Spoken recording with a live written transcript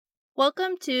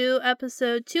Welcome to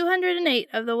episode 208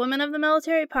 of the Women of the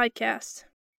Military podcast.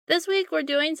 This week we're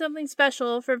doing something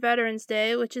special for Veterans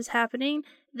Day, which is happening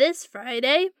this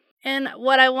Friday. And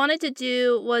what I wanted to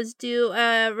do was do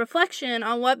a reflection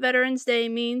on what Veterans Day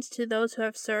means to those who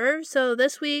have served. So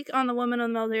this week on the Women of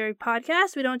the Military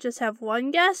podcast, we don't just have one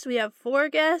guest, we have 4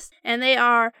 guests, and they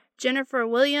are Jennifer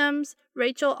Williams,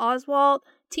 Rachel Oswalt,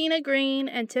 Tina Green,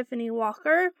 and Tiffany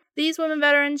Walker. These women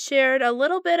veterans shared a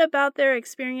little bit about their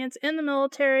experience in the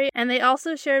military, and they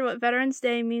also shared what Veterans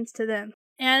Day means to them.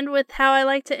 And with how I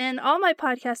like to end all my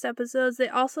podcast episodes, they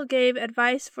also gave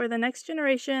advice for the next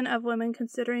generation of women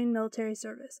considering military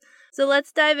service. So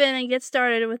let's dive in and get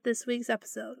started with this week's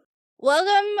episode.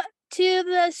 Welcome to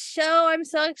the show. I'm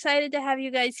so excited to have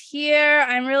you guys here.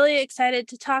 I'm really excited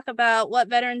to talk about what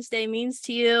Veterans Day means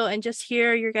to you and just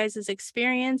hear your guys'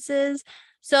 experiences.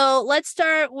 So let's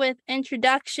start with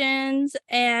introductions,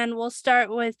 and we'll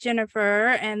start with Jennifer,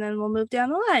 and then we'll move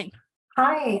down the line.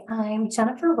 Hi, I'm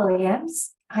Jennifer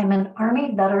Williams. I'm an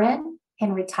Army veteran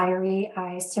and retiree.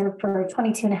 I served for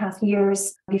 22 and a half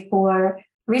years before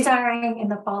retiring in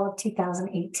the fall of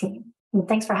 2018. And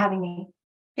thanks for having me.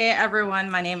 Hey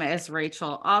everyone, my name is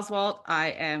Rachel Oswalt.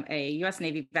 I am a U.S.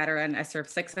 Navy veteran. I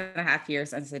served 6.5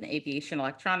 years as an aviation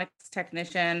electronics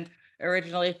technician,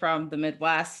 originally from the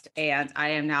Midwest, and I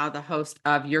am now the host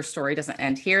of Your Story Doesn't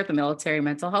End Here, the Military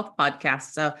Mental Health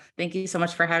Podcast. So thank you so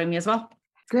much for having me as well.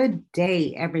 Good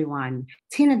day, everyone.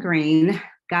 Tina Green,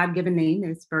 God-given name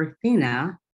is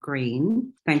Berthina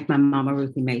Green. Thank my mama,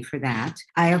 Ruthie Mae, for that.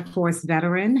 Air Force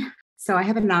veteran. So I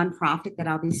have a nonprofit that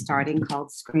I'll be starting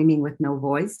called Screaming with No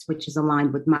Voice, which is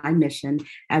aligned with my mission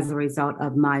as a result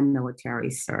of my military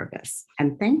service.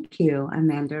 And thank you,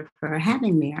 Amanda, for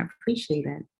having me. I appreciate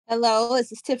it. Hello,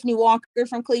 this is Tiffany Walker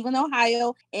from Cleveland,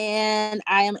 Ohio, and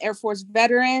I am Air Force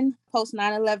veteran, post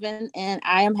 9/11, and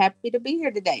I am happy to be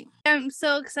here today. I'm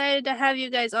so excited to have you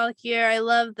guys all here. I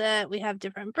love that we have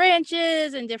different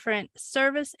branches and different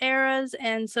service eras,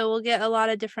 and so we'll get a lot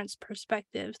of different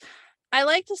perspectives. I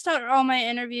like to start all my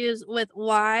interviews with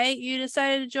why you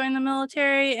decided to join the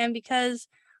military, and because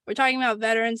we're talking about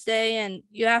Veterans Day and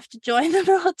you have to join the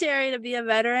military to be a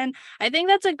veteran, I think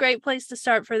that's a great place to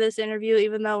start for this interview,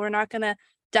 even though we're not going to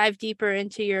dive deeper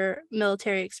into your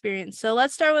military experience. So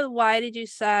let's start with, why did you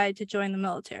decide to join the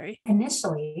military?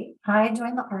 Initially, I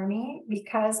joined the Army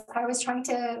because I was trying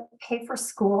to pay for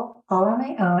school all on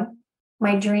my own.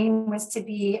 My dream was to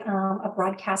be a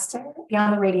broadcaster, be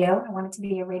on the radio. I wanted to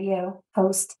be a radio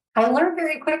host. I learned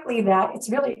very quickly that it's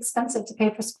really expensive to pay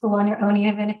for school on your own,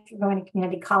 even if you're going to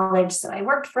community college. So I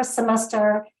worked for a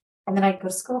semester, and then I'd go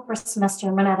to school for a semester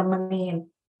and run out of money, and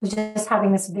was just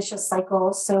having this vicious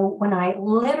cycle. So when I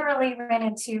literally ran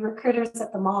into recruiters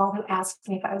at the mall who asked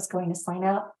me if I was going to sign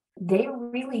up, they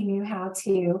really knew how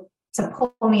to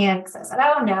pull me in, because I said,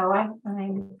 oh no,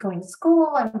 I'm going to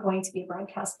school, I'm going to be a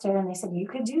broadcaster. And they said, you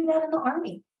could do that in the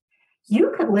Army.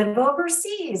 You could live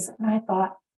overseas. And I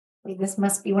thought, wait, this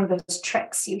must be one of those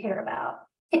tricks you hear about.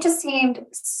 It just seemed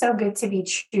so good to be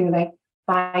true. Like,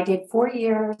 I did 4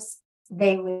 years,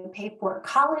 they would pay for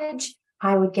college,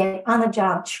 I would get on the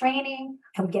job training,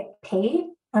 I would get paid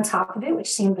on top of it,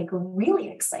 which seemed like really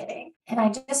exciting. And I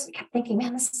just kept thinking,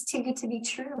 man, this is too good to be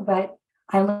true. But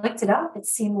I looked it up, it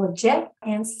seemed legit.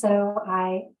 And so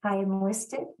I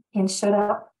enlisted and showed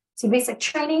up to basic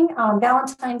training on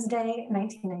Valentine's Day,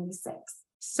 1996.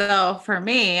 So for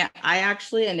me, I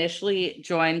actually initially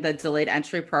joined the delayed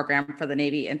entry program for the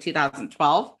Navy in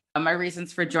 2012. My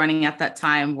reasons for joining at that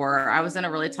time were I was in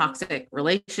a really toxic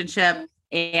relationship,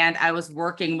 and I was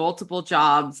working multiple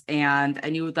jobs, and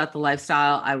I knew that the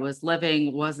lifestyle I was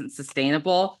living wasn't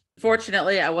sustainable.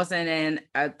 Fortunately, I wasn't in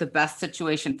the best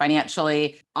situation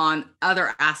financially. On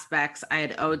other aspects, I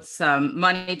had owed some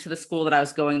money to the school that I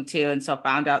was going to, and so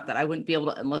found out that I wouldn't be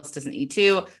able to enlist as an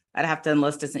E2. I'd have to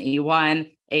enlist as an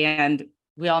E1, and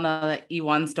we all know that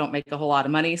E1s don't make a whole lot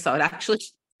of money, so I'd actually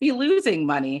be losing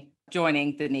money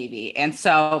joining the Navy. And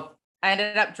so I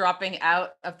ended up dropping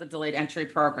out of the delayed entry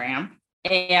program,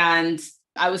 and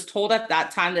I was told at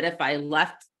that time that if I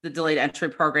left the delayed entry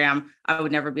program, I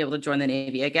would never be able to join the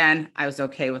Navy again. I was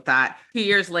okay with that. 2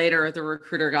 years later, the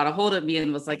recruiter got a hold of me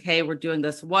and was like, hey, we're doing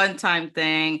this one-time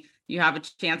thing. You have a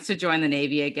chance to join the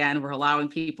Navy again. We're allowing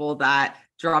people that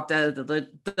dropped out of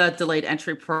the delayed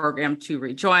entry program to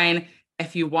rejoin.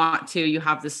 If you want to, you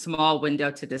have this small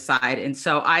window to decide. And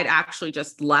so I'd actually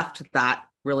just left that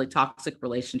really toxic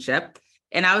relationship.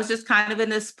 And I was just kind of in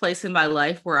this place in my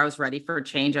life where I was ready for a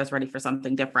change. I was ready for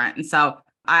something different. And so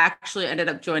I actually ended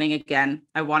up joining again.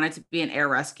 I wanted to be an air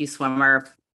rescue swimmer.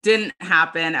 didn't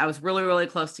happen. I was really, really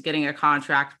close to getting a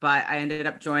contract, but I ended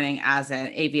up joining as an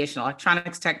aviation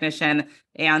electronics technician.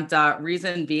 And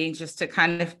reason being just to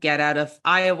kind of get out of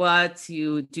Iowa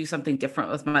to do something different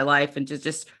with my life and to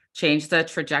just change the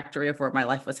trajectory of where my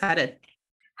life was headed.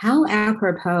 How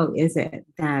apropos is it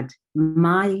that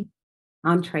my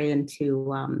entree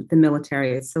into the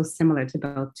military is so similar to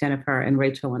both Jennifer and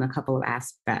Rachel in a couple of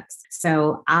aspects.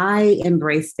 So I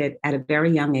embraced it at a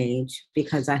very young age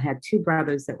because I had two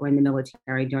brothers that were in the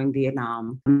military during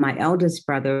Vietnam. My eldest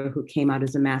brother, who came out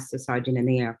as a master sergeant in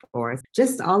the Air Force,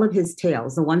 just all of his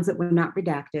tales, the ones that were not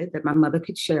redacted, that my mother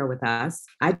could share with us.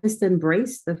 I just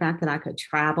embraced the fact that I could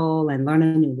travel and learn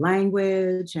a new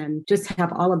language and just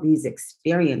have all of these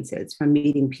experiences from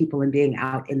meeting people and being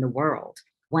out in the world.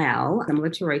 Well, similar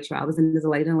to Rachel, I was in the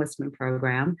delayed enlistment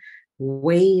program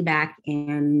way back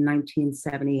in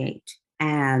 1978.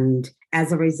 And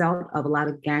as a result of a lot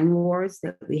of gang wars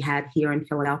that we had here in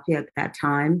Philadelphia at that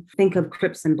time, think of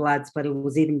Crips and Bloods, but it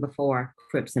was even before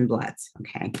Crips and Bloods,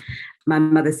 okay? My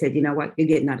mother said, you know what, you're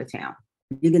getting out of town.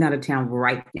 You're getting out of town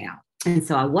right now. And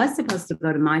so I was supposed to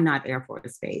go to Minot Air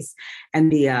Force Base and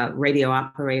be a radio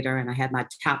operator. And I had my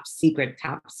top secret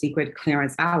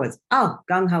clearance. I was,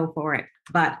 gung-ho for it.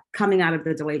 But coming out of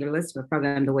the delayed enlistment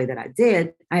program the way that I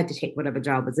did, I had to take whatever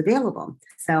job was available.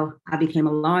 So I became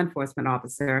a law enforcement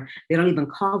officer. They don't even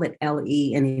call it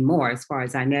LE anymore, as far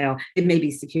as I know. It may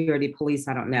be security police,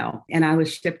 I don't know. And I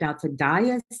was shipped out to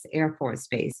Dyess Air Force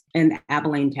Base in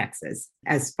Abilene, Texas,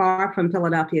 as far from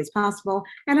Philadelphia as possible.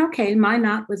 And okay,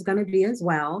 Minot was going to be as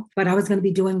well, but I was going to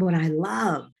be doing what I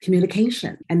love,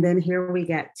 communication. And then here we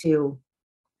get to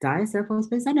Dyess Air Force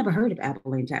Base. I never heard of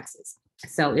Abilene, Texas.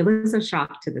 So it was a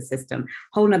shock to the system.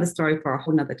 Whole nother story for a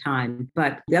whole nother time.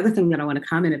 But the other thing that I want to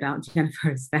comment about,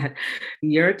 Jennifer, is that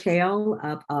your tale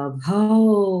of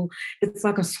it's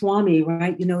like a Swami,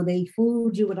 right? You know, they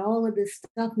fooled you with all of this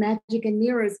stuff, magic and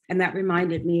mirrors. And that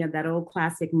reminded me of that old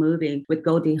classic movie with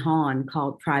Goldie Hawn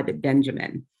called Private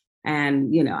Benjamin.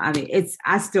 And, you know, I mean,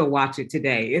 I still watch it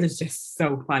today. It is just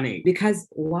so funny because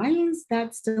why is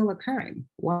that still occurring?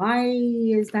 Why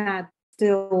is that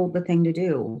still the thing to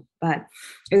do? But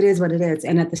it is what it is.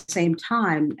 And at the same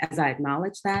time, as I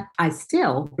acknowledge that, I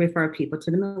still refer people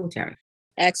to the military.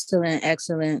 Excellent,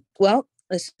 excellent. Well,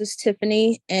 this is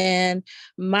Tiffany, and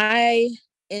my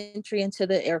entry into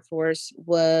the Air Force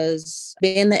was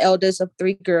being the eldest of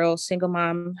three girls, single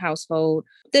mom household.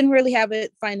 Didn't really have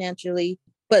it financially,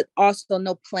 but also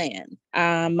no plan.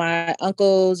 My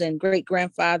uncles and great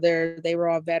grandfather, they were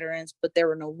all veterans, but there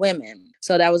were no women.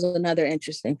 So that was another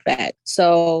interesting fact.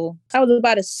 So I was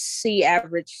about a C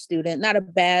average student, not a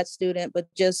bad student,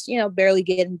 but just, you know, barely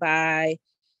getting by.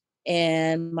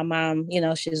 And my mom, you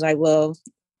know, she's like, well,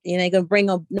 you ain't gonna bring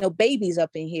no babies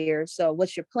up in here. So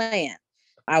what's your plan?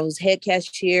 I was head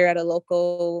cashier at a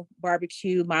local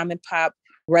barbecue, mom and pop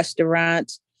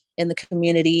restaurant in the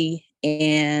community.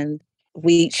 And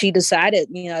she decided,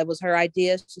 you know, it was her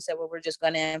idea. She said, well, we're just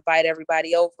going to invite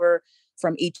everybody over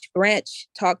from each branch,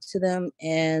 talk to them,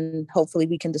 and hopefully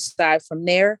we can decide from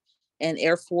there. And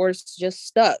Air Force just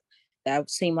stuck. That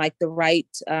seemed like the right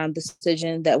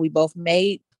decision that we both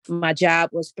made. My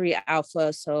job was 3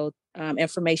 Alpha, so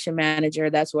information manager.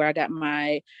 That's where I got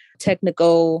my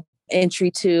technical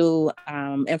entry to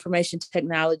information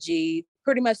technology.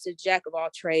 Pretty much the jack of all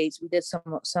trades. We did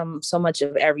so much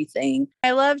of everything.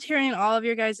 I loved hearing all of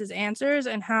your guys' answers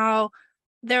and how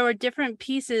there were different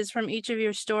pieces from each of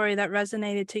your story that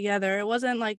resonated together. It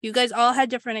wasn't like you guys all had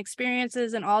different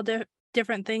experiences and all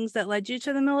different things that led you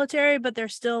to the military, but they're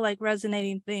still like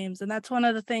resonating themes. And that's one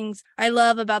of the things I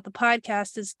love about the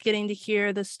podcast is getting to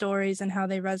hear the stories and how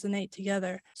they resonate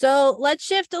together. So let's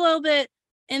shift a little bit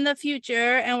in the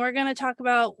future, and we're going to talk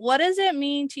about what does it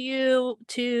mean to you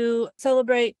to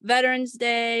celebrate Veterans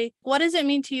Day? What does it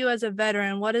mean to you as a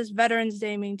veteran? What does Veterans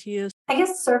Day mean to you? I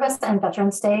guess service and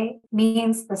Veterans Day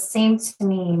means the same to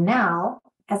me now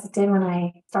as it did when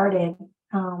I started,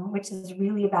 which is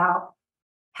really about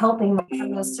helping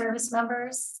those service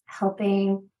members,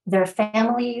 helping their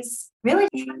families, really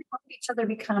trying to help each other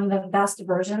become the best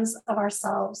versions of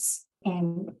ourselves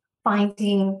and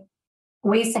finding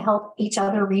ways to help each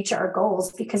other reach our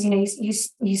goals. Because, you know,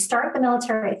 you start the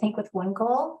military, I think, with one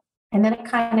goal, and then it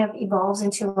kind of evolves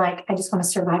into like, I just want to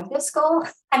survive this goal.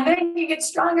 And then you get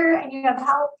stronger and you have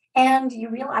help and you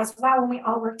realize, wow, when we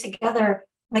all work together,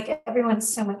 like everyone's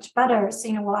so much better. So,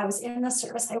 you know, while I was in the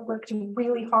service, I worked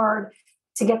really hard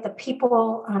to get the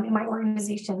people in my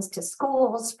organizations to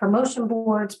schools, promotion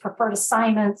boards, preferred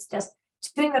assignments, just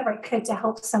doing whatever I could to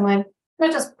help someone,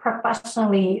 not just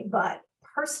professionally, but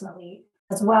personally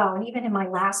as well. And even in my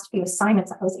last few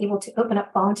assignments, I was able to open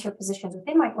up volunteer positions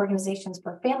within my organizations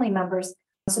for family members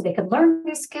so they could learn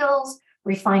new skills,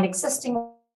 refine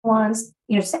existing ones,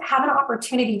 just have an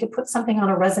opportunity to put something on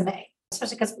a resume,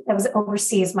 especially because I was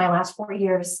overseas my last 4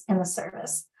 years in the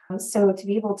service. So to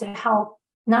be able to help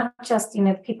not just,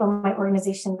 people in my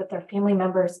organization, but their family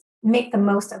members make the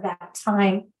most of that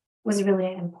time was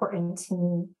really important to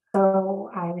me. So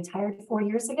I retired 4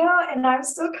 years ago, and I'm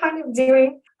still kind of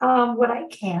doing what I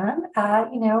can,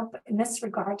 in this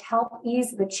regard, to help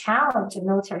ease the challenge of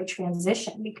military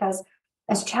transition, because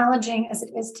as challenging as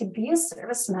it is to be a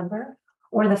service member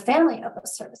or the family of a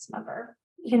service member,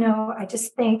 I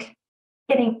just think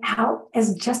getting out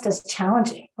is just as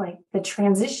challenging. Like the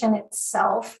transition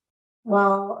itself,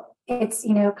 well, it's,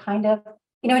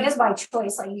 it is by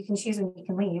choice. Like you can choose when you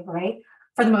can leave, right?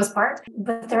 For the most part,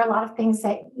 but there are a lot of things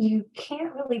that you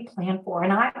can't really plan for.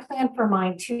 And I planned for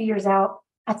mine 2 years out.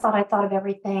 I thought of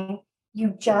everything.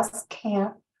 You just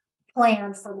can't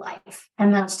plan for life.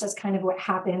 And that's just kind of what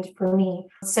happened for me.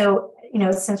 So,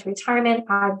 since retirement,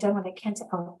 I've done what I can to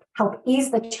help ease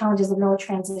the challenges of military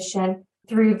transition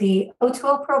through the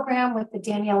O2O program with the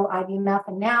Danielle IBMF,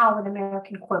 and now with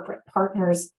American Corporate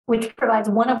Partners, which provides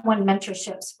one-on-one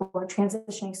mentorships for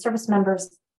transitioning service members,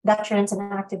 veterans,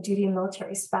 and active duty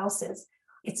military spouses.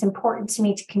 It's important to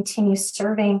me to continue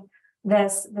serving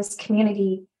this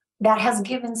community that has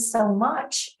given so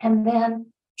much and then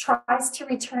tries to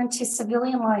return to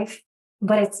civilian life,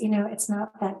 but it's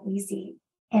not that easy.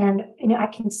 And I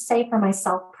can say for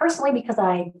myself personally, because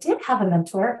I did have a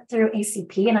mentor through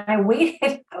ACP, and I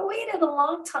waited a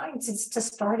long time to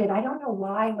start it. I don't know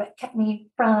what kept me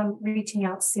from reaching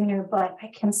out sooner, but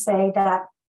I can say that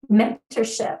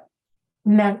mentorship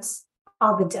meant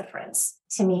all the difference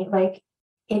to me. Like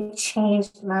it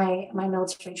changed my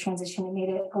military transition and made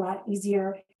it a lot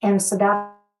easier. And so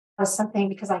that was something,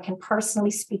 because I can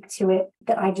personally speak to it,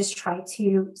 that I just try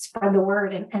to spread the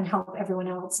word and help everyone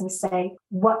else and say,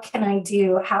 what can I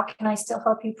do? How can I still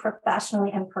help you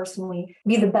professionally and personally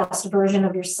be the best version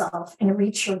of yourself and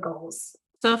reach your goals?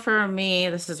 So for me,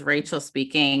 this is Rachel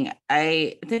speaking.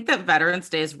 I think that Veterans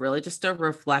Day is really just a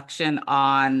reflection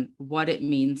on what it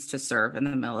means to serve in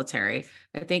the military.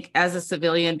 I think as a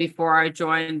civilian, before I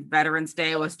joined, Veterans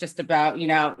Day was just about,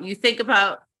 you think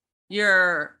about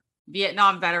your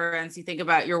Vietnam veterans, you think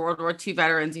about your World War II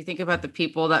veterans, you think about the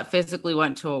people that physically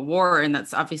went to a war, and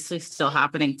that's obviously still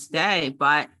happening today.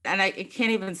 And I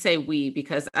can't even say we,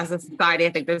 because as a society, I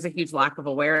think there's a huge lack of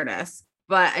awareness.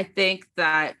 But I think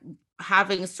that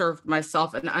having served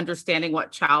myself and understanding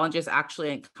what challenges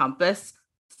actually encompass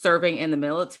serving in the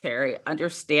military,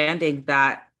 understanding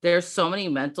that there's so many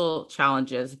mental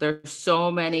challenges, there's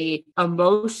so many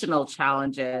emotional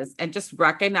challenges, and just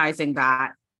recognizing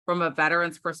that from a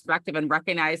veteran's perspective and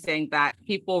recognizing that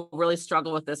people really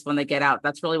struggle with this when they get out.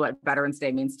 That's really what Veterans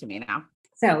Day means to me now.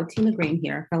 So Tina Green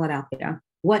here, Philadelphia.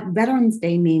 What Veterans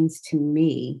Day means to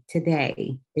me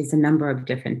today is a number of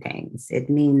different things. It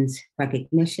means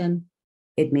recognition.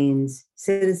 It means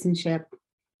citizenship.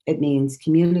 It means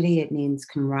community. It means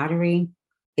camaraderie.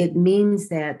 It means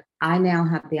that I now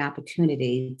have the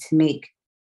opportunity to make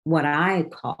what I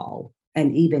call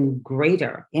an even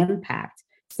greater impact,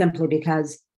 simply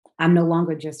because I'm no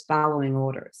longer just following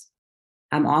orders.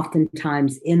 I'm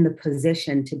oftentimes in the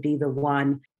position to be the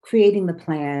one creating the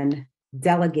plan,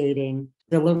 delegating,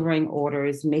 delivering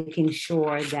orders, making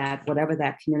sure that whatever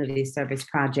that community service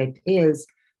project is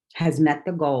has met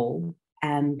the goal,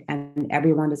 and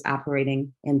everyone is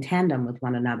operating in tandem with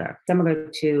one another.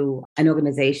 Similar to an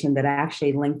organization that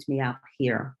actually linked me up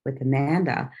here with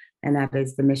Amanda, and that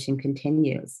is the Mission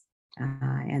Continues.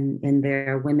 And in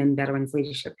their Women Veterans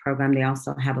Leadership Program, they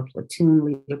also have a platoon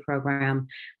leader program,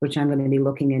 which I'm going to be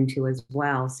looking into as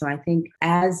well. So I think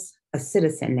as a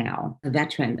citizen now, a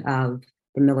veteran of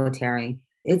the military,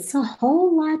 it's a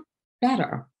whole lot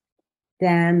better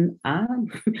than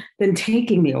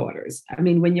taking the orders. I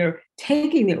mean, when you're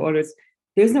taking the orders,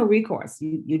 there's no recourse.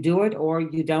 You do it or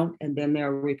you don't, and then there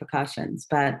are repercussions.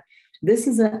 But this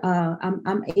is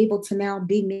I'm able to now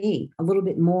be me, a little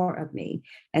bit more of me,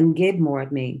 and give more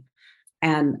of me.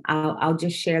 And I'll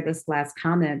just share this last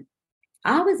comment.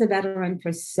 I was a veteran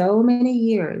for so many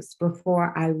years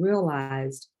before I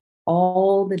realized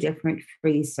all the different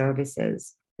free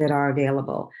services that are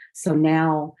available. So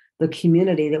now the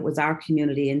community that was our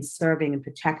community in serving and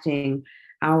protecting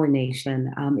our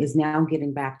nation is now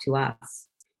giving back to us.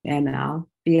 And I'll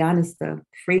be honest, the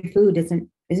free food isn't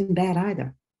bad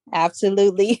either.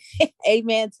 Absolutely.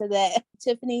 Amen to that.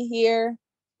 Tiffany here,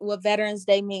 what Veterans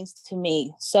Day means to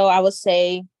me. So I would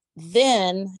say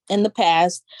then in the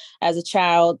past, as a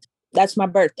child, That's my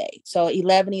birthday. So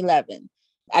 11/11.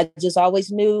 I just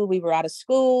always knew we were out of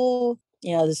school.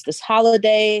 This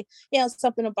holiday,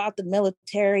 something about the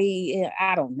military.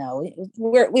 I don't know.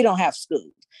 We don't have school.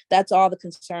 That's all the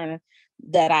concern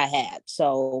that I had.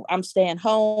 So I'm staying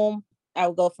home. I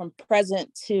will go from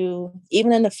present to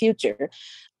even in the future.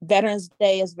 Veterans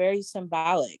Day is very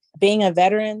symbolic. Being a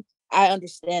veteran, I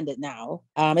understand it now.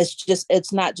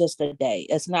 It's not just a day.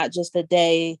 It's not just a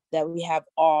day that we have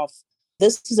off.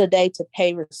 This is a day to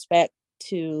pay respect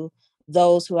to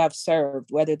those who have served,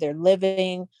 whether they're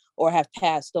living or have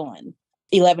passed on.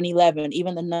 11/11,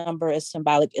 even the number is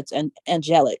symbolic. It's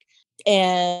angelic.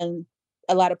 And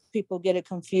a lot of people get it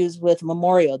confused with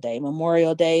Memorial Day.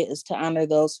 Memorial Day is to honor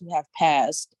those who have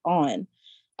passed on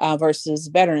versus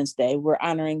Veterans Day. We're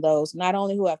honoring those not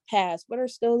only who have passed, but are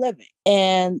still living.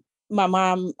 And my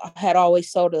mom had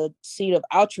always sowed a seed of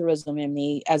altruism in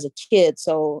me as a kid.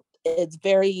 So it's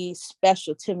very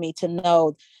special to me to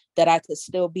know that I could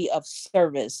still be of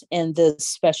service in this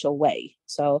special way.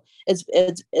 So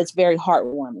it's very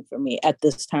heartwarming for me at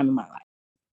this time in my life.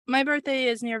 My birthday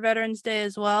is near Veterans Day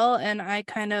as well, and I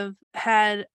kind of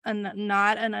had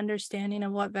not an understanding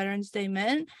of what Veterans Day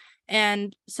meant.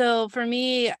 And so for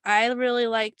me, I really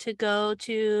like to go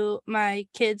to my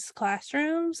kids'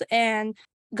 classrooms and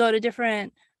go to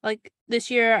different, like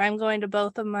this year, I'm going to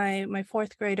both of my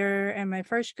fourth grader and my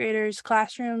first graders'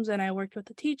 classrooms, and I worked with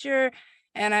the teacher,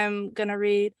 and I'm going to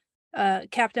read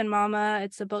Captain Mama.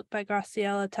 It's a book by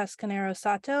Graciela Toscanero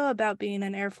Sato about being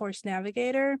an Air Force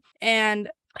navigator. And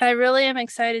I really am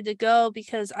excited to go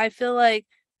because I feel like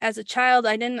as a child,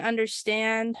 I didn't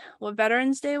understand what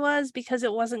Veterans Day was because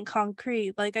it wasn't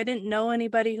concrete. Like I didn't know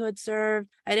anybody who had served.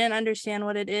 I didn't understand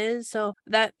what it is. So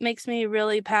that makes me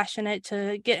really passionate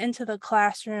to get into the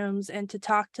classrooms and to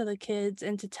talk to the kids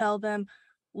and to tell them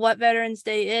what Veterans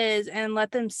Day is and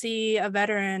let them see a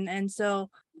veteran. And so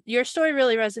your story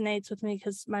really resonates with me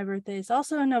because my birthday is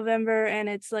also in November, and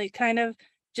it's like kind of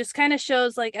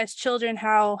shows like as children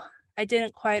how I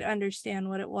didn't quite understand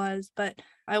what it was, but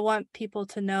I want people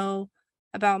to know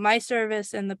about my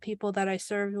service and the people that I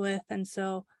served with. And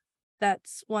so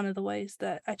that's one of the ways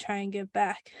that I try and give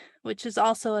back, which is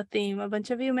also a theme. A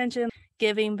bunch of you mentioned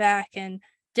giving back and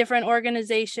different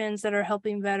organizations that are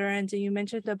helping veterans, and you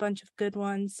mentioned a bunch of good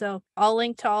ones. So I'll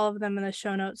link to all of them in the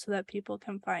show notes so that people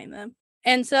can find them.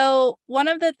 And so one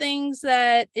of the things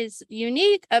that is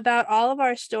unique about all of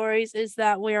our stories is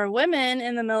that we are women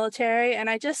in the military. And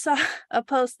I just saw a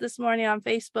post this morning on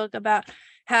Facebook about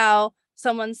how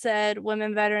someone said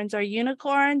women veterans are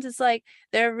unicorns. It's like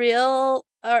they're real,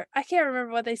 or I can't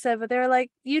remember what they said, but they're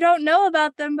like, you don't know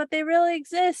about them, but they really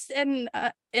exist. And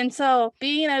so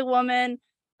being a woman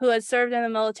who has served in the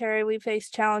military, we face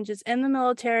challenges in the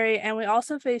military, and we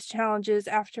also face challenges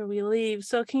after we leave.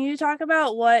 So can you talk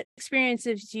about what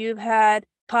experiences you've had,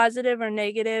 positive or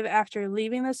negative, after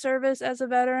leaving the service as a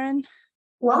veteran?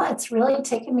 Well, it's really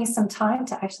taken me some time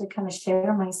to actually kind of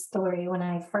share my story. When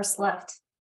I first left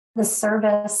the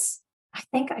service, I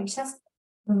think I just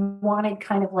wanted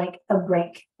kind of like a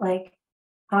break. Like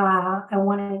I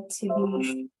wanted to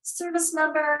be service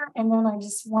member, and then I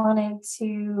just wanted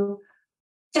to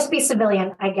just be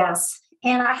civilian, I guess.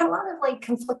 And I had a lot of like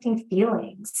conflicting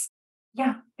feelings.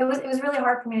 Yeah, it was really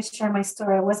hard for me to share my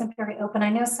story. I wasn't very open.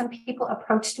 I know some people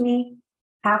approached me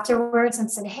afterwards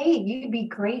and said, "Hey, you'd be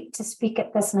great to speak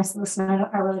at this." And I said, "Listen,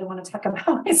 I really don't want to talk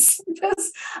about my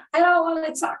service. I don't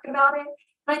want to talk about it."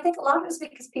 And I think a lot of it was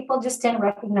because people just didn't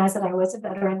recognize that I was a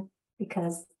veteran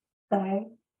because I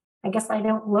guess I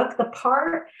don't look the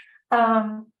part,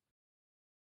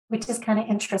 which is kind of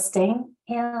interesting.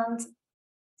 And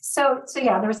so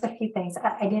yeah, there was a few things.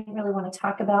 I didn't really want to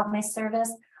talk about my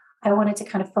service. I wanted to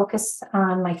kind of focus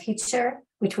on my future,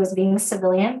 which was being a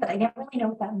civilian, but I didn't really know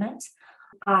what that meant.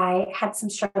 I had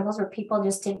some struggles where people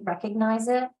just didn't recognize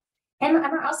it. And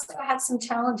I also had some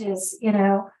challenges,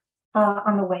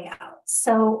 on the way out.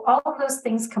 So all of those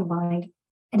things combined,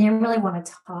 I didn't really want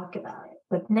to talk about it.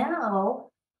 But now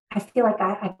I feel like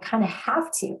I kind of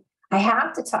have to. I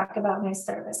have to talk about my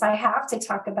service. I have to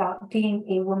talk about being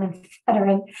a woman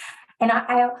veteran. And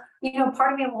I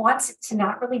part of me wants it to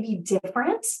not really be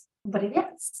different, but it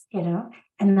is,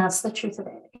 and that's the truth of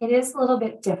it. It is a little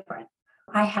bit different.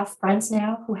 I have friends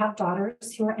now who have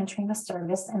daughters who are entering the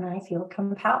service, and I feel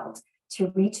compelled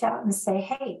to reach out and say,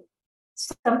 hey,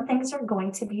 some things are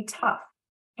going to be tough,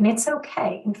 and it's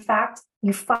okay. In fact,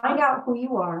 you find out who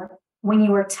you are when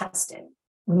you are tested.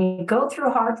 When you go through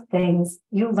hard things,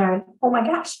 you learn, oh my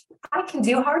gosh, I can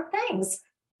do hard things.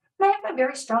 And I have a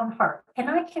very strong heart, and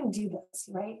I can do this,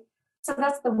 right? So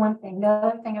that's the one thing. The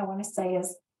other thing I want to say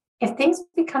is, if things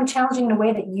become challenging in a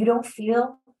way that you don't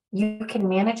feel You can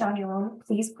manage on your own.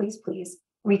 Please, please, please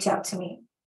reach out to me.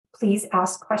 Please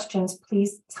ask questions.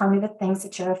 Please tell me the things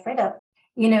that you're afraid of.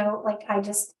 Like I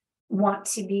just want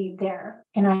to be there,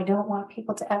 and I don't want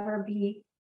people to ever be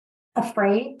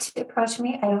afraid to approach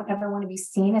me. I don't ever want to be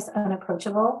seen as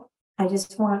unapproachable. I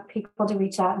just want people to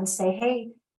reach out and say, hey,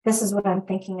 this is what I'm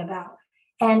thinking about.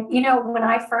 And, when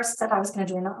I first said I was going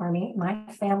to join the Army, my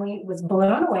family was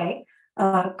blown away,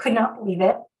 could not believe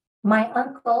it. My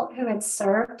uncle, who had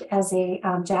served as a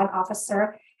JAG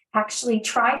officer, actually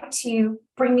tried to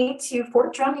bring me to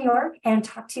Fort Drum, New York, and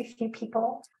talk to a few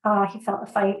people. He felt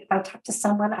if I talked to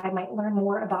someone, I might learn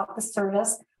more about the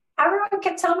service. Everyone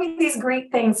kept telling me these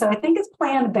great things. So I think his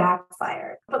plan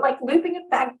backfired. But like looping it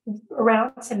back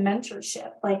around to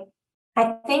mentorship, like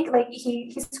I think like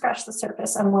he scratched the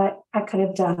surface on what I could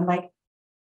have done, like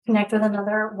connect with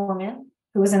another woman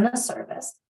who was in the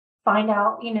service, find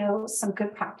out, some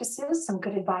good practices, some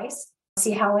good advice,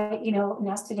 see how it,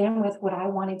 nested in with what I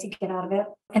wanted to get out of it.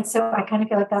 And so I kind of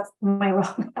feel like that's my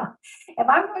role now. If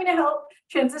I'm going to help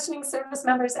transitioning service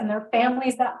members and their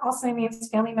families, that also means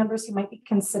family members who might be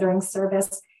considering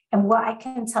service. And what I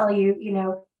can tell you,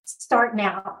 start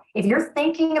now. If you're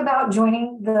thinking about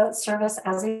joining the service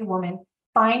as a woman,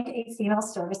 find a female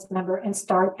service member and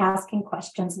start asking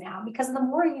questions now, because the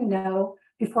more you know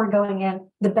before going in,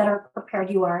 the better prepared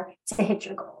you are to hit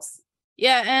your goals.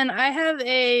 Yeah, and I have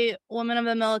a Women of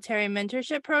the Military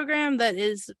mentorship program that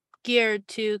is geared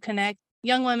to connect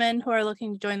young women who are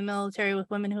looking to join the military with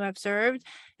women who have served.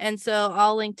 And so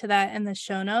I'll link to that in the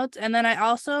show notes. And then I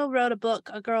also wrote a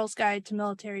book, A Girl's Guide to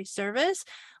Military Service,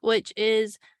 which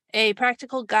is a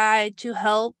practical guide to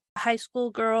help high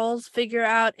school girls figure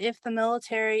out if the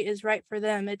military is right for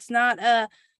them. It's not a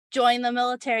join the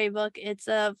military book. It's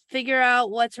a figure out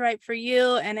what's right for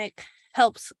you, and it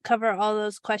helps cover all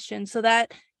those questions. So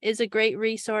that is a great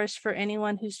resource for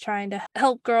anyone who's trying to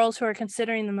help girls who are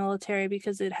considering the military,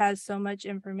 because it has so much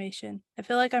information. I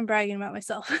feel like I'm bragging about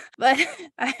myself, but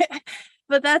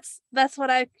but that's what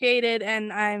I've created,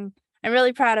 and I'm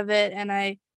really proud of it, and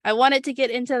I want it to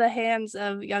get into the hands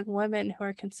of young women who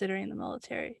are considering the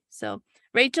military. So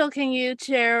Rachel, can you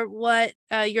share what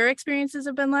your experiences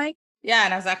have been like? Yeah,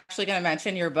 and I was actually going to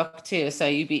mention your book too. So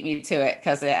you beat me to it,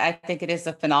 because I think it is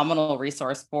a phenomenal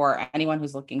resource for anyone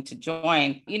who's looking to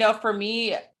join. For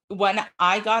me, when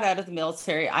I got out of the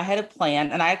military, I had a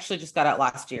plan, and I actually just got out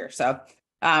last year. So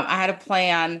I had a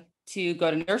plan to go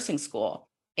to nursing school,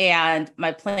 and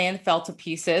my plan fell to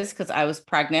pieces because I was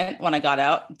pregnant when I got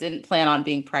out. Didn't plan on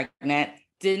being pregnant.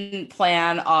 Didn't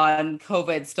plan on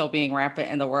COVID still being rampant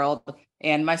in the world.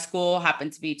 And my school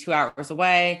happened to be 2 hours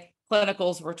away.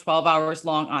 Clinicals were 12 hours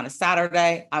long on a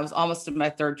Saturday. I was almost in my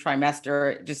third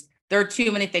trimester. Just there are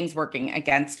too many things working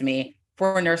against me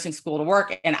for nursing school to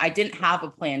work. And I didn't have a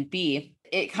plan B.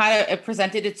 It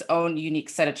presented its own unique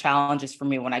set of challenges for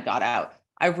me when I got out.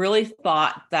 I really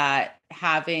thought that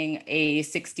having a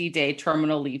 60-day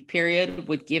terminal leave period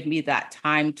would give me that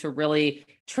time to really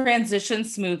transition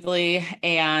smoothly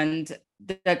and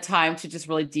the time to just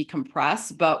really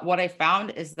decompress. But what I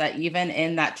found is that even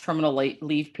in that terminal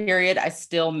leave period, I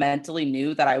still mentally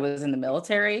knew that I was in the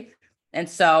military. And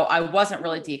so I wasn't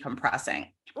really decompressing.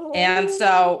 And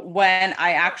so when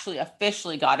I actually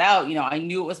officially got out, I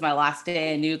knew it was my last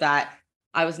day. I knew that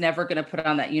I was never going to put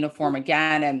on that uniform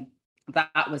again. And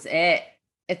that was it.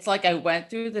 It's like I went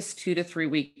through this 2 to 3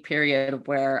 week period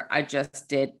where I just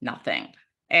did nothing.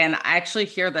 And I actually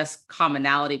hear this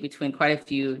commonality between quite a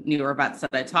few newer vets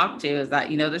that I talk to, is that,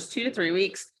 there's 2 to 3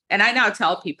 weeks. And I now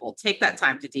tell people, take that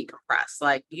time to decompress.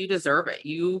 Like, you deserve it.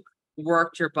 You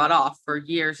worked your butt off for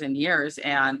years and years,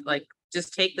 and like,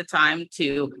 just take the time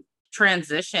to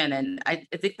transition. And I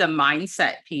think the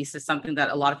mindset piece is something that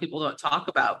a lot of people don't talk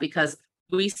about, because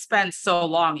we spend so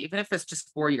long, even if it's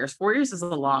just 4 years. 4 years is a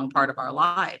long part of our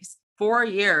lives. 4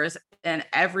 years, and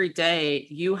every day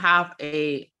you have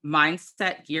a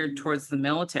mindset geared towards the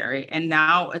military. And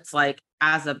now it's like,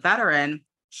 as a veteran,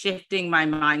 shifting my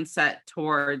mindset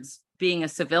towards being a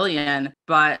civilian.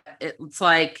 But it's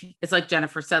like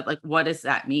Jennifer said, like, what does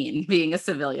that mean, being a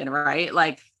civilian, right?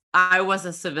 Like, I was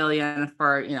a civilian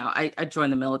for, I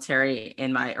joined the military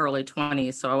in my early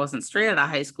 20s. So I wasn't straight out of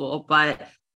high school, but,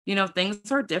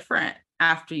 things are different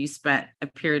after you spent a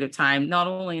period of time, not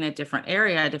only in a different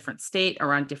area, a different state,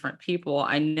 around different people.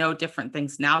 I know different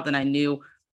things now than I knew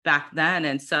back then.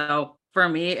 And so for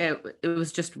me, it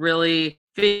was just really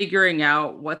figuring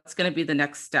out what's going to be the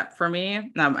next step for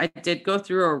me. I did go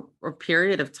through a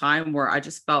period of time where I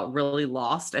just felt really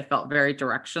lost. I felt very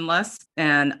directionless.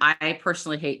 And I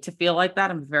personally hate to feel like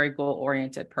that. I'm a very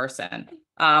goal-oriented person.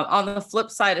 On the flip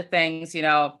side of things,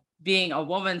 being a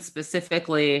woman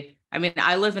specifically, I mean,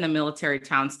 I live in a military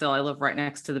town still. I live right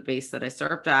next to the base that I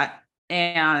served at.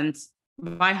 And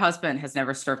my husband has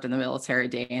never served in the military a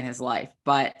day in his life,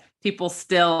 but people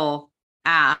still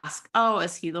ask, oh,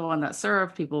 is he the one that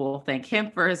served? People will thank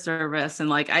him for his service. And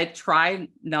like, I try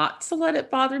not to let it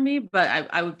bother me, but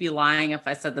I would be lying if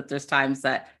I said that there's times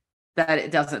that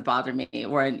it doesn't bother me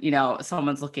when, you know,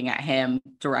 someone's looking at him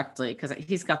directly because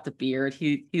he's got the beard.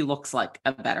 He looks like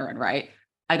a veteran, right?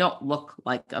 I don't look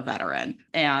like a veteran.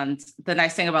 And the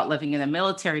nice thing about living in a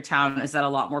military town is that a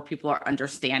lot more people are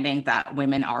understanding that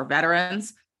women are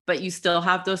veterans, but you still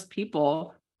have those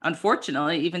people,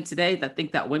 unfortunately, even today, that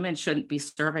think that women shouldn't be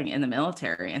serving in the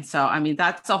military. And so, I mean,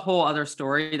 that's a whole other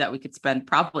story that we could spend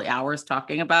probably hours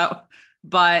talking about.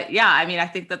 But yeah, I mean, I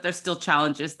think that there's still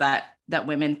challenges that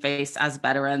women face as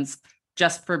veterans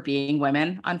just for being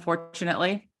women,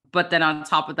 unfortunately. But then on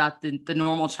top of that, the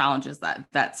normal challenges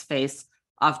that's faced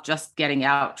of just getting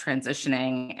out,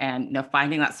 transitioning, and, you know,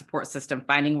 finding that support system,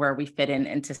 finding where we fit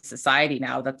into society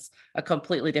now. That's a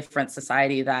completely different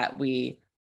society that we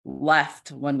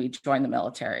left when we joined the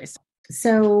military.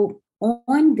 So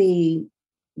on the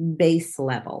base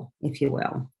level, if you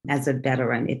will, as a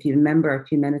veteran, if you remember a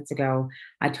few minutes ago,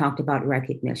 I talked about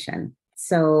recognition.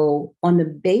 So on the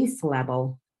base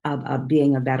level of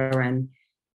being a veteran,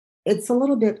 it's a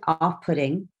little bit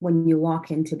off-putting when you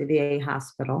walk into the VA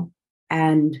hospital.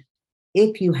 And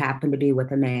if you happen to be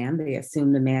with a man, they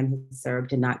assume the man has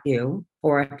served and not you.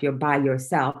 Or if you're by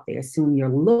yourself, they assume you're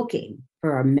looking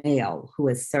for a male who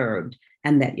has served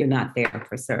and that you're not there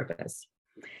for service.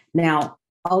 Now,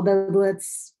 although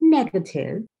it's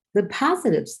negative, the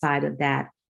positive side of that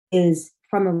is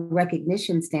from a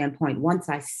recognition standpoint. Once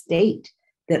I state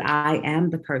that I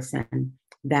am the person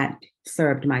that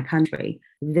served my country,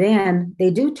 then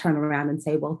they do turn around and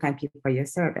say, well, thank you for your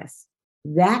service.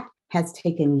 That has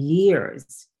taken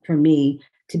years for me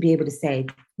to be able to say,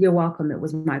 you're welcome. It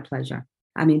was my pleasure.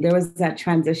 I mean, there was that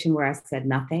transition where I said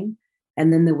nothing.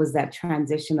 And then there was that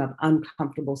transition of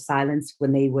uncomfortable silence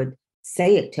when they would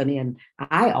say it to me. And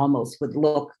I almost would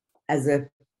look as if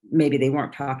maybe they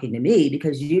weren't talking to me,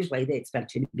 because usually they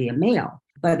expect you to be a male.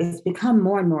 But it's become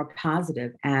more and more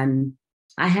positive. And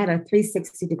I had a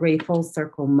 360-degree full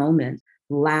circle moment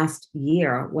last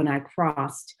year when I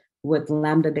crossed with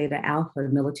Lambda Beta Alpha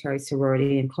Military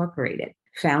Sorority Incorporated,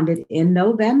 founded in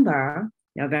November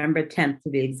 10th to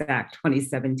be exact,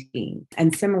 2017.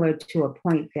 And similar to a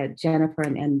point that Jennifer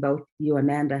and both you,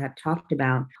 Amanda, have talked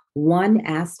about, one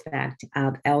aspect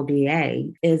of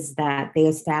LBA is that they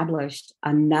established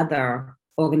another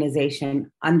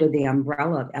organization under the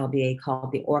umbrella of LBA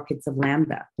called the Orchids of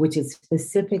Lambda, which is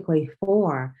specifically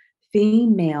for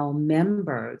female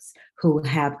members who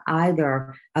have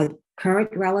either a current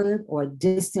relative or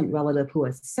distant relative who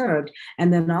has served.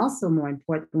 And then also, more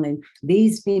importantly,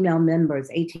 these female members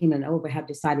 18 and over have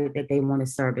decided that they want to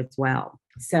serve as well.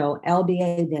 So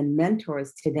LBA then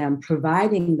mentors to them,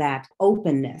 providing that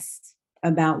openness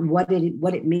about what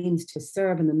it means to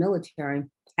serve in the military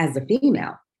as a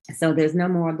female. So there's no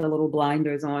more of the little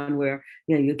blinders on where,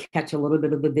 you know, you catch a little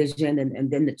bit of the vision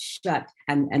and then it's shut.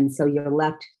 And so you're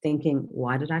left thinking,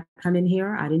 why did I come in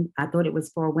here? I thought it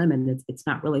was for women. It's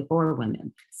not really for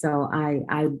women. So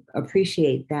I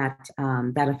appreciate that,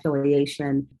 that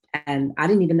affiliation. And I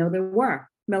didn't even know there were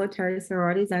military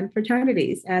sororities and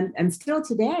fraternities. And still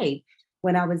today,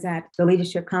 when I was at the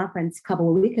leadership conference a couple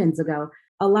of weekends ago,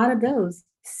 a lot of those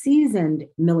seasoned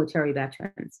military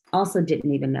veterans also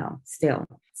didn't even know still.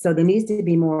 So there needs to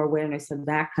be more awareness of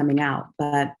that coming out.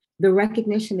 But the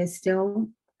recognition is still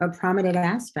a prominent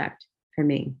aspect for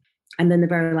me. And then the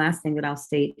very last thing that I'll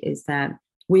state is that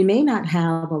we may not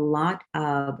have a lot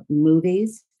of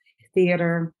movies,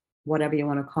 theater, whatever you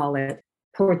want to call it,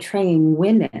 portraying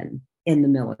women in the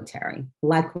military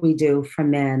like we do for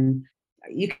men.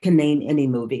 You can name any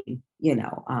movie, you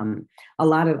know. A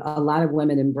lot of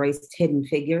women embraced Hidden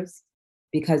Figures,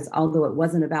 because although it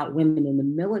wasn't about women in the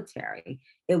military,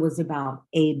 it was about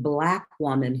a Black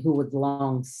woman who was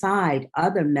alongside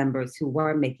other members who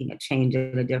were making a change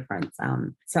and a difference.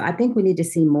 So I think we need to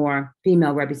see more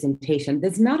female representation.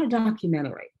 There's not a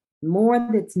documentary,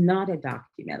 that's not a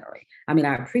documentary. I mean,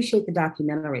 I appreciate the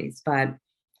documentaries, but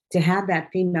to have that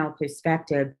female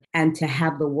perspective and to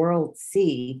have the world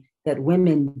see that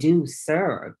women do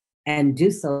serve and do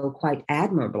so quite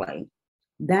admirably,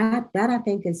 that I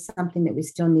think is something that we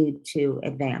still need to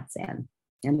advance in,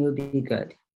 and it would be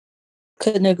good.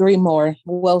 Couldn't agree more.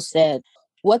 Well said.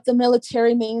 What the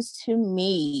military means to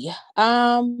me.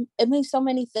 It means so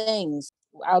many things.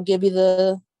 I'll give you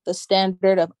the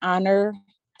standard of honor,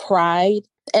 pride,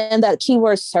 And that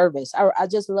keyword service, I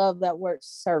just love that word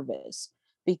service,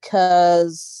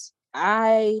 because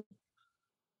I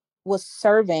was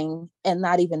serving and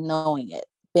not even knowing it,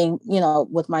 being,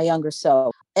 with my younger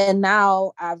self. And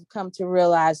now I've come to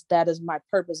realize that is my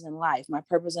purpose in life. My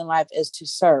purpose in life is to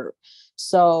serve.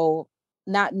 So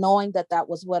not knowing that that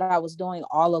was what I was doing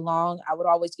all along, I would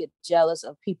always get jealous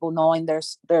of people knowing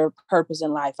their purpose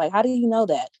in life. Like, how do you know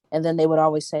that? And then they would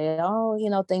always say,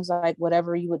 oh, things like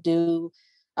whatever you would do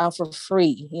for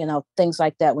free, things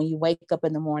like that. When you wake up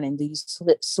in the morning, do you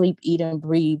sleep, eat, and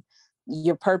breathe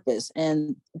your purpose?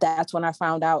 And that's when I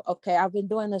found out, okay, I've been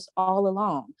doing this all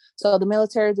along. So the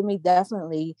military to me,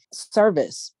 definitely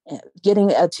service,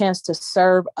 getting a chance to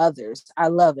serve others. I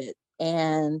love it.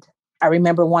 And I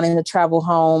remember wanting to travel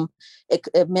home.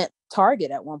 It meant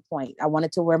Target at one point. I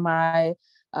wanted to wear my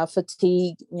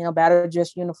fatigue, battered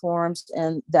dress uniforms.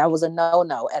 And that was a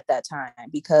no at that time,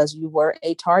 because you were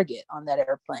a target on that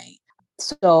airplane.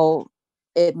 So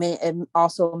it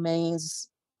also means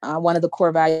one of the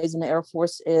core values in the Air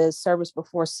Force is service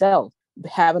before self.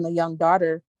 Having a young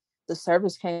daughter, the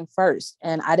service came first.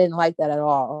 And I didn't like that at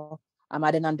all. I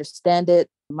didn't understand it.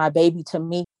 My baby to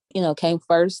me, came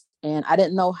first. And I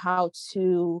didn't know how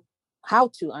to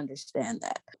understand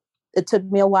that. It took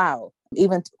me a while.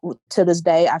 Even to this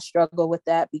day, I struggle with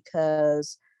that,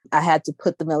 because I had to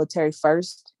put the military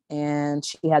first and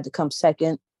she had to come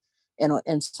second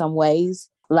in some ways.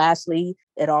 Lastly,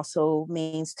 it also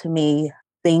means to me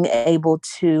being able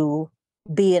to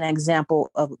be an example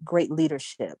of great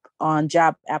leadership. On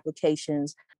job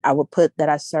applications, I would put that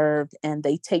I served, and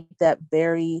they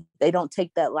don't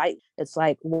take that light. It's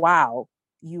like, wow,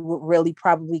 you would really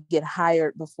probably get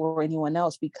hired before anyone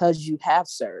else because you have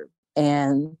served.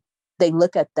 And they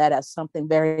look at that as something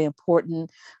very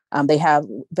important.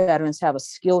 Veterans have a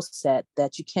skill set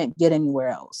that you can't get anywhere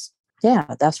else.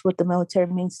 Yeah, that's what the military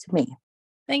means to me.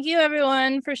 Thank you,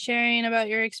 everyone, for sharing about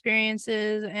your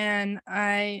experiences. And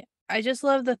I just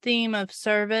love the theme of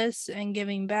service and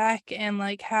giving back, and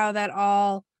like how that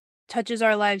all touches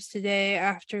our lives today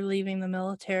after leaving the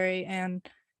military, and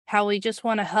how we just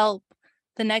want to help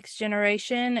the next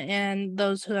generation and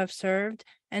those who have served.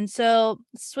 And so,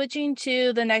 switching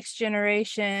to the next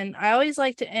generation, I always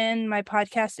like to end my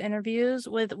podcast interviews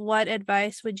with, what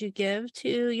advice would you give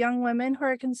to young women who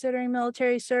are considering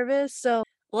military service? So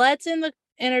let's end the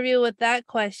interview with that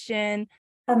question.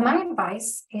 My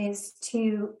advice is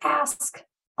to ask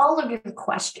all of your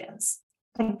questions.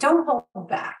 Like, don't hold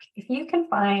back. If you can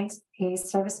find a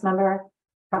service member,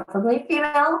 preferably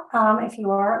female, if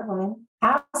you are a woman,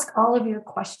 ask all of your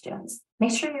questions.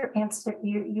 Make sure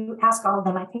you ask all of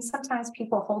them. I think sometimes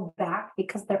people hold back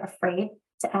because they're afraid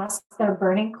to ask their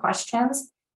burning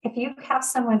questions. If you have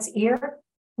someone's ear,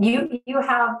 you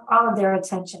have all of their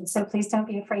attention. So please don't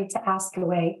be afraid to ask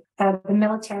away. The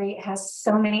military has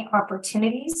so many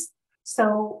opportunities.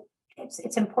 So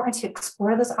it's important to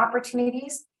explore those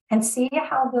opportunities and see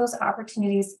how those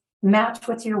opportunities match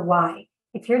with your why.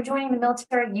 If you're joining the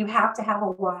military, you have to have a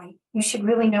why. You should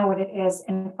really know what it is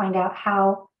and find out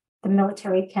how the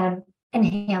military can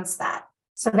enhance that.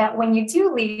 So that when you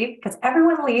do leave, because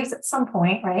everyone leaves at some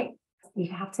point, right?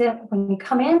 You have to, when you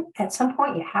come in, at some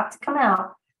point, you have to come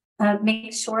out.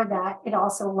 Make sure that it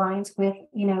also aligns with,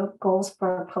 goals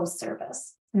for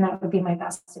post-service. And that would be my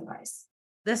best advice.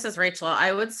 This is Rachel.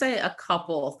 I would say a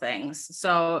couple things.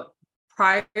 So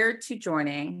prior to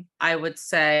joining, I would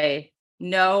say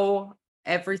know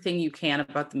everything you can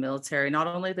about the military, not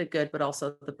only the good, but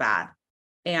also the bad.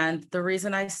 And the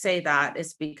reason I say that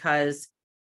is because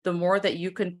the more that you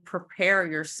can prepare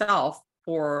yourself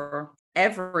for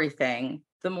everything,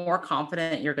 the more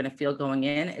confident you're going to feel going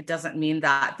in. It doesn't mean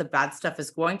that the bad stuff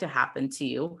is going to happen to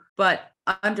you, but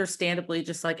understandably,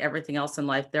 just like everything else in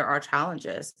life, there are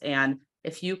challenges. And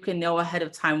if you can know ahead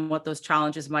of time what those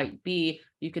challenges might be,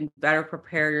 you can better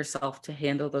prepare yourself to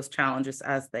handle those challenges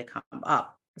as they come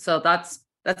up. So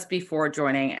that's before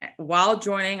joining. While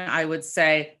joining, I would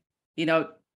say,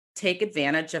 take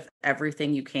advantage of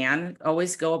everything you can.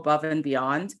 Always go above and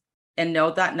beyond. And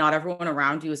know that not everyone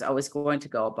around you is always going to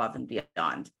go above and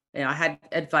beyond. I had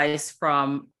advice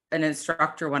from an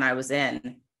instructor when I was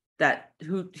in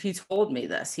he told me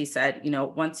this. He said,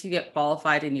 once you get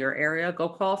qualified in your area, go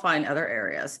qualify in other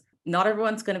areas. Not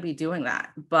everyone's going to be doing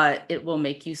that, but it will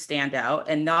make you stand out.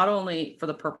 And not only for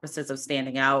the purposes of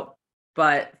standing out,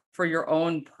 but for your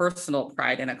own personal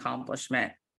pride and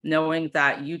accomplishment, knowing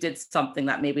that you did something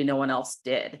that maybe no one else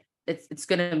did. It's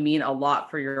going to mean a lot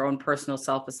for your own personal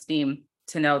self-esteem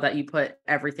to know that you put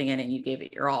everything in and you gave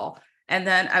it your all. And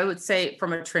then I would say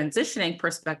from a transitioning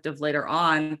perspective later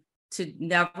on, to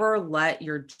never let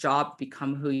your job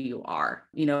become who you are.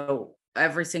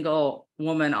 Every single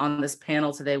woman on this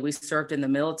panel today, we served in the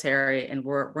military and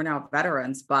we're now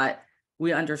veterans, but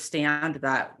we understand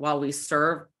that while we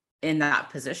serve in that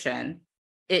position,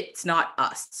 it's not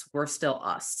us. We're still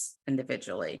us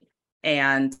individually.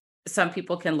 And some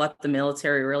people can let the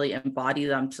military really embody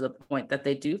them to the point that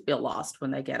they do feel lost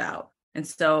when they get out. And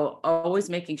so always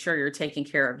making sure you're taking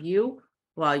care of you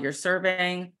while you're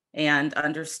serving, and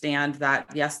understand that,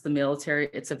 yes, the military,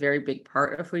 it's a very big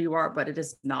part of who you are, but it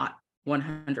is not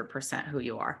 100% who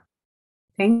you are.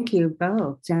 Thank you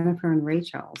both, Jennifer and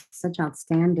Rachel. Such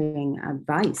outstanding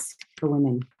advice for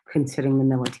women considering the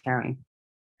military.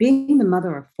 Being the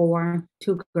mother of 4,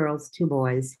 2 girls, 2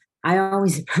 boys, I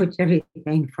always approach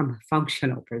everything from a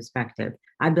functional perspective.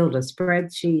 I build a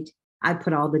spreadsheet, I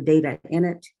put all the data in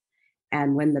it,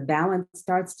 and when the balance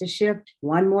starts to shift,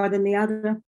 one more than the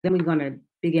other, then we're going to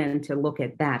begin to look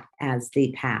at that as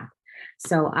the path.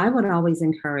 So I would always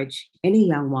encourage any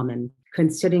young woman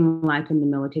considering life in the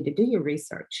military to do your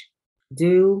research.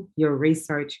 Do your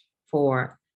research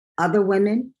for other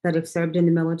women that have served in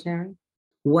the military,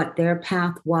 what their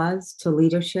path was to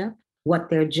leadership, what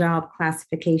their job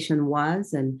classification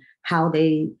was, and how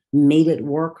they made it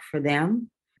work for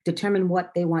them. Determine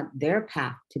what they want their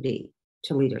path to be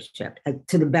to leadership,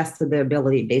 to the best of their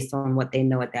ability based on what they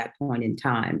know at that point in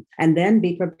time. And then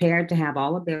be prepared to have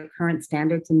all of their current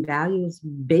standards and values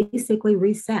basically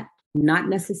reset, not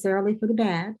necessarily for the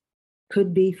bad,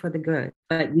 could be for the good.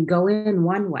 But you go in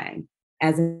one way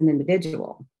as an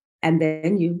individual, and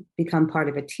then you become part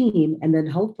of a team, and then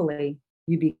hopefully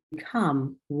you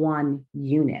become one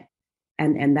unit.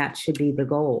 And that should be the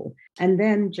goal. And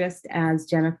then, just as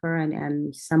Jennifer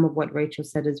and some of what Rachel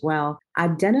said as well,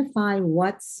 identify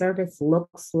what service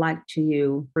looks like to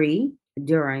you pre,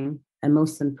 during, and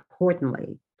most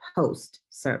importantly,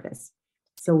 post-service.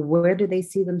 So where do they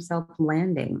see themselves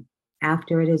landing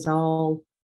after it has all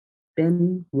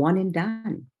been one and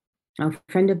done? A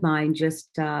friend of mine just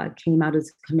came out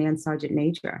as Command Sergeant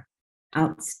Major.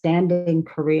 Outstanding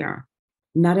career.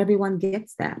 Not everyone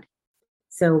gets that.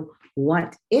 So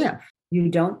what if you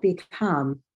don't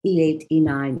become E8,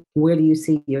 E9? Where do you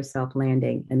see yourself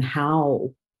landing, and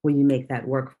how will you make that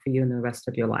work for you in the rest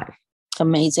of your life?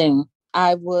 Amazing.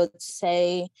 I would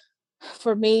say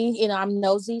for me, I'm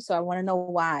nosy, so I want to know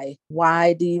why.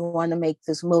 Why do you want to make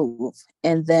this move?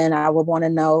 And then I would want to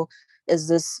know, is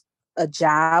this a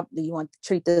job? Do you want to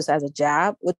treat this as a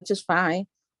job, which is fine?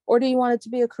 Or do you want it to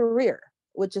be a career,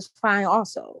 which is fine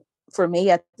also? For me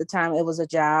at the time, it was a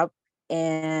job.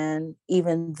 And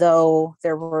even though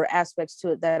there were aspects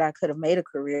to it that I could have made a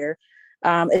career,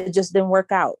 it just didn't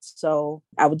work out. So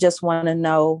I would just want to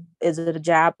know, is it a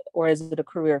job or is it a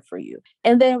career for you?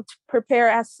 And then prepare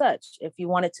as such. If you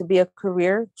want it to be a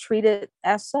career, treat it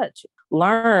as such.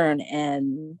 Learn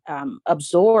and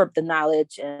absorb the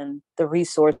knowledge and the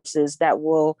resources that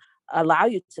will allow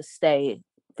you to stay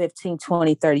 15,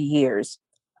 20, 30 years.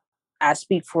 I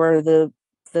speak for the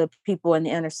people in the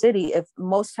inner city. If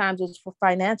most times it's for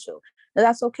financial, now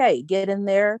that's okay. Get in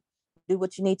there, do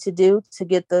what you need to do to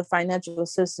get the financial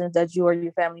assistance that you or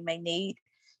your family may need,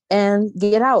 and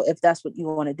get out if that's what you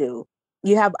want to do.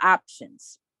 You have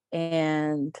options,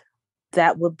 and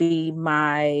that would be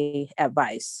my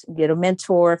advice. Get a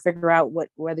mentor, figure out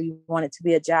whether you want it to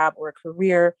be a job or a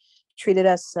career, treat it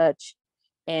as such.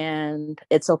 And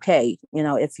it's okay.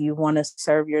 If you want to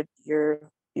serve your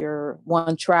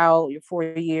one trial, your 4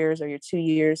 years or your 2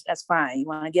 years, that's fine. You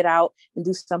want to get out and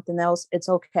do something else, it's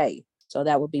okay. So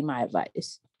that would be my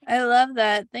advice. I love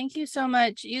that. Thank you so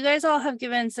much. You guys all have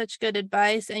given such good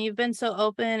advice, and you've been so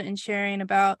open and sharing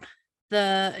about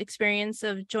the experience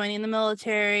of joining the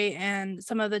military and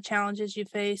some of the challenges you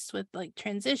faced with like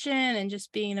transition and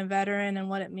just being a veteran and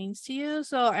what it means to you.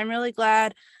 So I'm really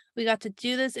glad we got to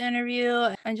do this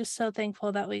interview. I'm just so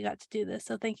thankful that we got to do this.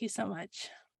 So thank you so much.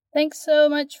 Thanks so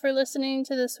much for listening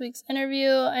to this week's interview.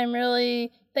 I'm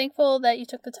really thankful that you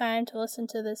took the time to listen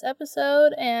to this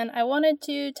episode, and I wanted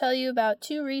to tell you about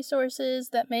 2 resources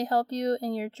that may help you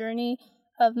in your journey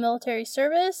of military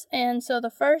service. And so the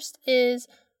first is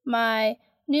my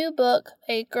new book,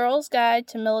 A Girl's Guide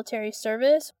to Military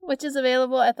Service, which is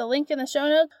available at the link in the show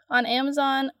notes on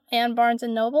Amazon and Barnes &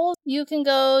 Noble. You can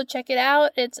go check it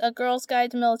out. It's A Girl's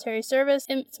Guide to Military Service.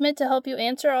 It's meant to help you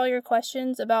answer all your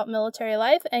questions about military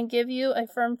life and give you a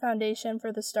firm foundation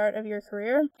for the start of your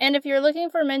career. And if you're looking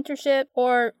for mentorship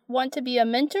or want to be a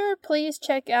mentor, please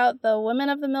check out the Women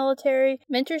of the Military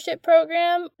Mentorship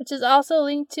Program, which is also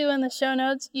linked to in the show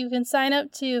notes. You can sign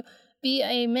up to be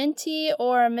a mentee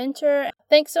or a mentor.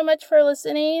 Thanks so much for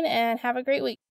listening, and have a great week.